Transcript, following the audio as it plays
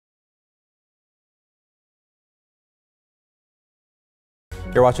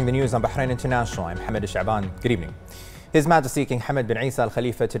You're watching the news on Bahrain International. I'm Hamid Shaban. Good evening. His Majesty King Hamad bin Isa Al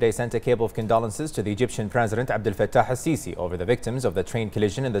Khalifa today sent a cable of condolences to the Egyptian President Abdel Fattah al-Sisi over the victims of the train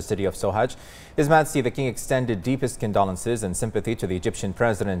collision in the city of Sohaj. His Majesty the King extended deepest condolences and sympathy to the Egyptian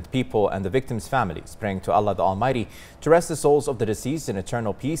President, people and the victims' families, praying to Allah the Almighty to rest the souls of the deceased in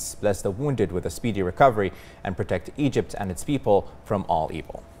eternal peace, bless the wounded with a speedy recovery, and protect Egypt and its people from all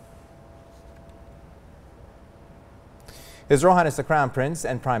evil. His Royal Highness the Crown Prince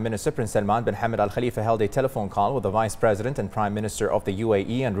and Prime Minister Prince Salman bin Hamad Al Khalifa held a telephone call with the Vice President and Prime Minister of the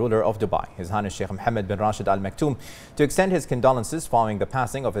UAE and ruler of Dubai, His Highness Sheikh Mohammed bin Rashid Al Maktoum, to extend his condolences following the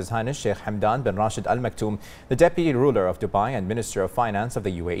passing of His Highness Sheikh Hamdan bin Rashid Al Maktoum, the Deputy Ruler of Dubai and Minister of Finance of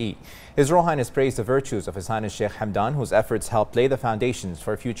the UAE. His Royal Highness praised the virtues of His Highness Sheikh Hamdan, whose efforts helped lay the foundations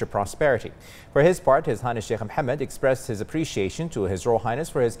for future prosperity. For his part, His Highness Sheikh Mohammed expressed his appreciation to His Royal Highness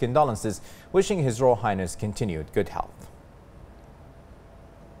for his condolences, wishing His Royal Highness continued good health.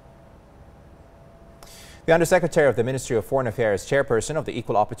 The Undersecretary of the Ministry of Foreign Affairs, Chairperson of the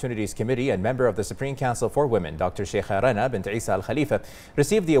Equal Opportunities Committee and member of the Supreme Council for Women, Dr. Sheikha Rana bint Isa Al Khalifa,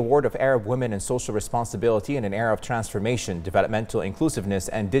 received the Award of Arab Women in Social Responsibility in an Era of Transformation, Developmental Inclusiveness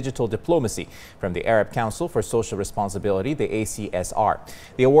and Digital Diplomacy from the Arab Council for Social Responsibility, the ACSR.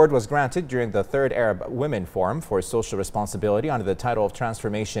 The award was granted during the 3rd Arab Women Forum for Social Responsibility under the title of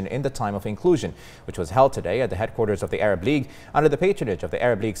Transformation in the Time of Inclusion, which was held today at the headquarters of the Arab League under the patronage of the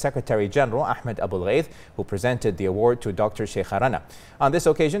Arab League Secretary General Ahmed Abul Ghaith, who presented the award to Dr. Sheikha Rana. On this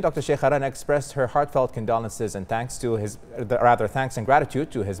occasion, Dr. Sheikha Rana expressed her heartfelt condolences and thanks and gratitude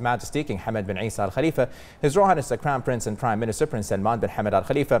to His Majesty King Hamad bin Isa Al Khalifa, His Royal Highness the Crown Prince and Prime Minister Prince Salman bin Hamad Al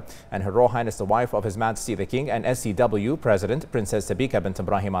Khalifa, and Her Royal Highness the wife of His Majesty the King and SCW President Princess Sabika bint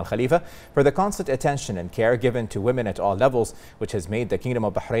Ibrahim Al Khalifa for the constant attention and care given to women at all levels, which has made the Kingdom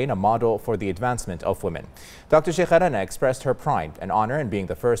of Bahrain a model for the advancement of women. Dr. Sheikha Rana expressed her pride and honor in being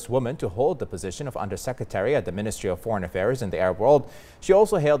the first woman to hold the position of Undersecretary at the Ministry of Foreign Affairs in the Arab world. She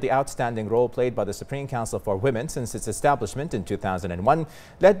also hailed the outstanding role played by the Supreme Council for Women since its establishment in 2001,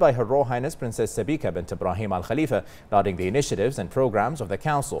 led by Her Royal Highness Princess Sabika bint Ibrahim Al Khalifa, lauding the initiatives and programs of the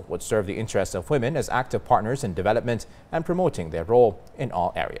Council which serve the interests of women as active partners in development and promoting their role in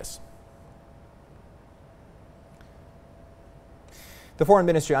all areas. The Foreign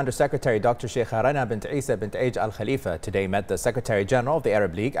Ministry Undersecretary Dr. Sheikha Rana bint Isa bint Aj Al Khalifa today met the Secretary General of the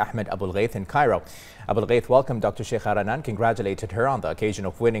Arab League, Ahmed Abul Ghaith, in Cairo. Abul Ghaith welcomed Dr. Sheikha Rana and congratulated her on the occasion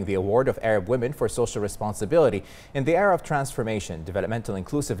of winning the Award of Arab Women for Social Responsibility in the Era of Transformation, Developmental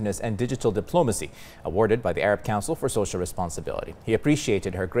Inclusiveness and Digital Diplomacy, awarded by the Arab Council for Social Responsibility. He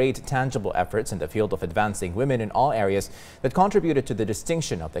appreciated her great tangible efforts in the field of advancing women in all areas that contributed to the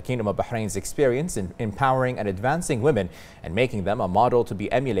distinction of the Kingdom of Bahrain's experience in empowering and advancing women and making them a model to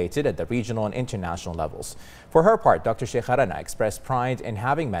be emulated at the regional and international levels. For her part, Dr. Sheikha Rana expressed pride in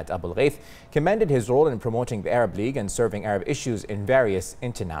having met Abul Ghaith, commended his role in promoting the Arab League and serving Arab issues in various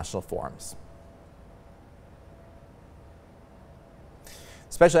international forums.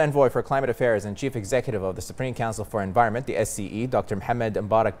 Special Envoy for Climate Affairs and Chief Executive of the Supreme Council for Environment, the SCE, Dr. Mohammed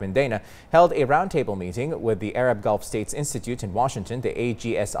Mbarak bin Daina, held a roundtable meeting with the Arab Gulf States Institute in Washington, the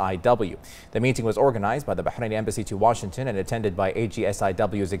AGSIW. The meeting was organized by the Bahraini Embassy to Washington and attended by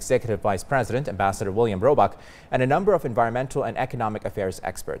AGSIW's Executive Vice President, Ambassador William Roebuck, and a number of environmental and economic affairs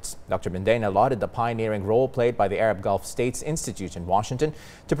experts. Dr. bin Daina lauded the pioneering role played by the Arab Gulf States Institute in Washington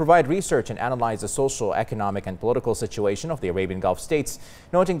to provide research and analyze the social, economic, and political situation of the Arabian Gulf states,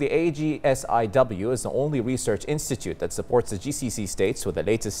 noting the AGSIW is the only research institute that supports the GCC states with the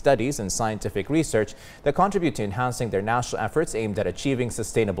latest studies and scientific research that contribute to enhancing their national efforts aimed at achieving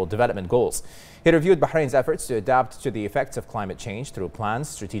sustainable development goals. He reviewed Bahrain's efforts to adapt to the effects of climate change through plans,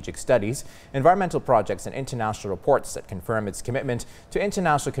 strategic studies, environmental projects, and international reports that confirm its commitment to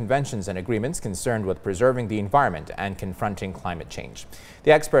international conventions and agreements concerned with preserving the environment and confronting climate change.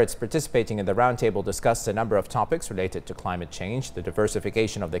 The experts participating in the roundtable discussed a number of topics related to climate change, the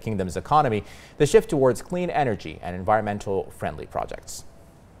diversification of the kingdom's economy, the shift towards clean energy, and environmental friendly projects.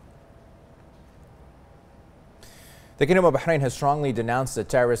 The Kingdom of Bahrain has strongly denounced the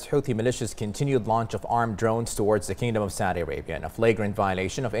terrorist Houthi militia's continued launch of armed drones towards the Kingdom of Saudi Arabia in a flagrant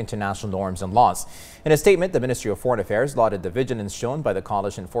violation of international norms and laws. In a statement, the Ministry of Foreign Affairs lauded the vigilance shown by the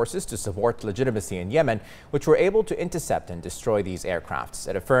coalition forces to support legitimacy in Yemen, which were able to intercept and destroy these aircrafts.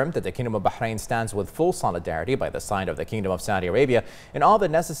 It affirmed that the Kingdom of Bahrain stands with full solidarity by the side of the Kingdom of Saudi Arabia in all the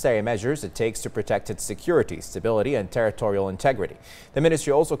necessary measures it takes to protect its security, stability, and territorial integrity. The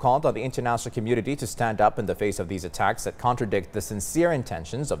ministry also called on the international community to stand up in the face of these attacks that contradict the sincere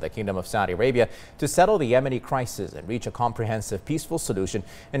intentions of the Kingdom of Saudi Arabia to settle the Yemeni crisis and reach a comprehensive, peaceful solution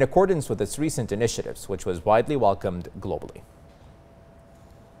in accordance with its recent initiatives, which was widely welcomed globally.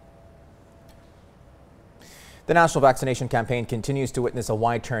 The national vaccination campaign continues to witness a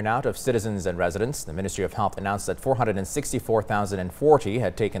wide turnout of citizens and residents. The Ministry of Health announced that 464,040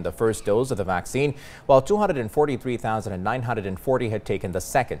 had taken the first dose of the vaccine, while 243,940 had taken the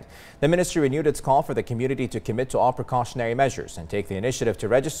second. The ministry renewed its call for the community to commit to all precautionary measures and take the initiative to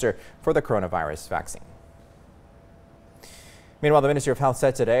register for the coronavirus vaccine. Meanwhile, the Ministry of Health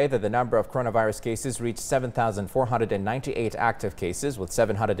said today that the number of coronavirus cases reached 7,498 active cases, with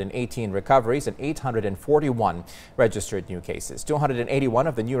 718 recoveries and 841 registered new cases. 281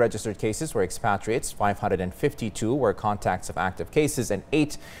 of the new registered cases were expatriates, 552 were contacts of active cases, and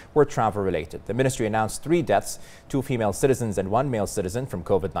 8 were travel-related. The ministry announced 3 deaths, 2 female citizens and 1 male citizen from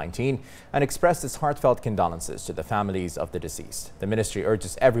COVID-19, and expressed its heartfelt condolences to the families of the deceased. The ministry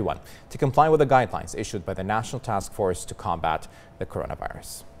urges everyone to comply with the guidelines issued by the National Task Force to combat the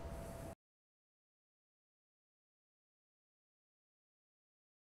coronavirus.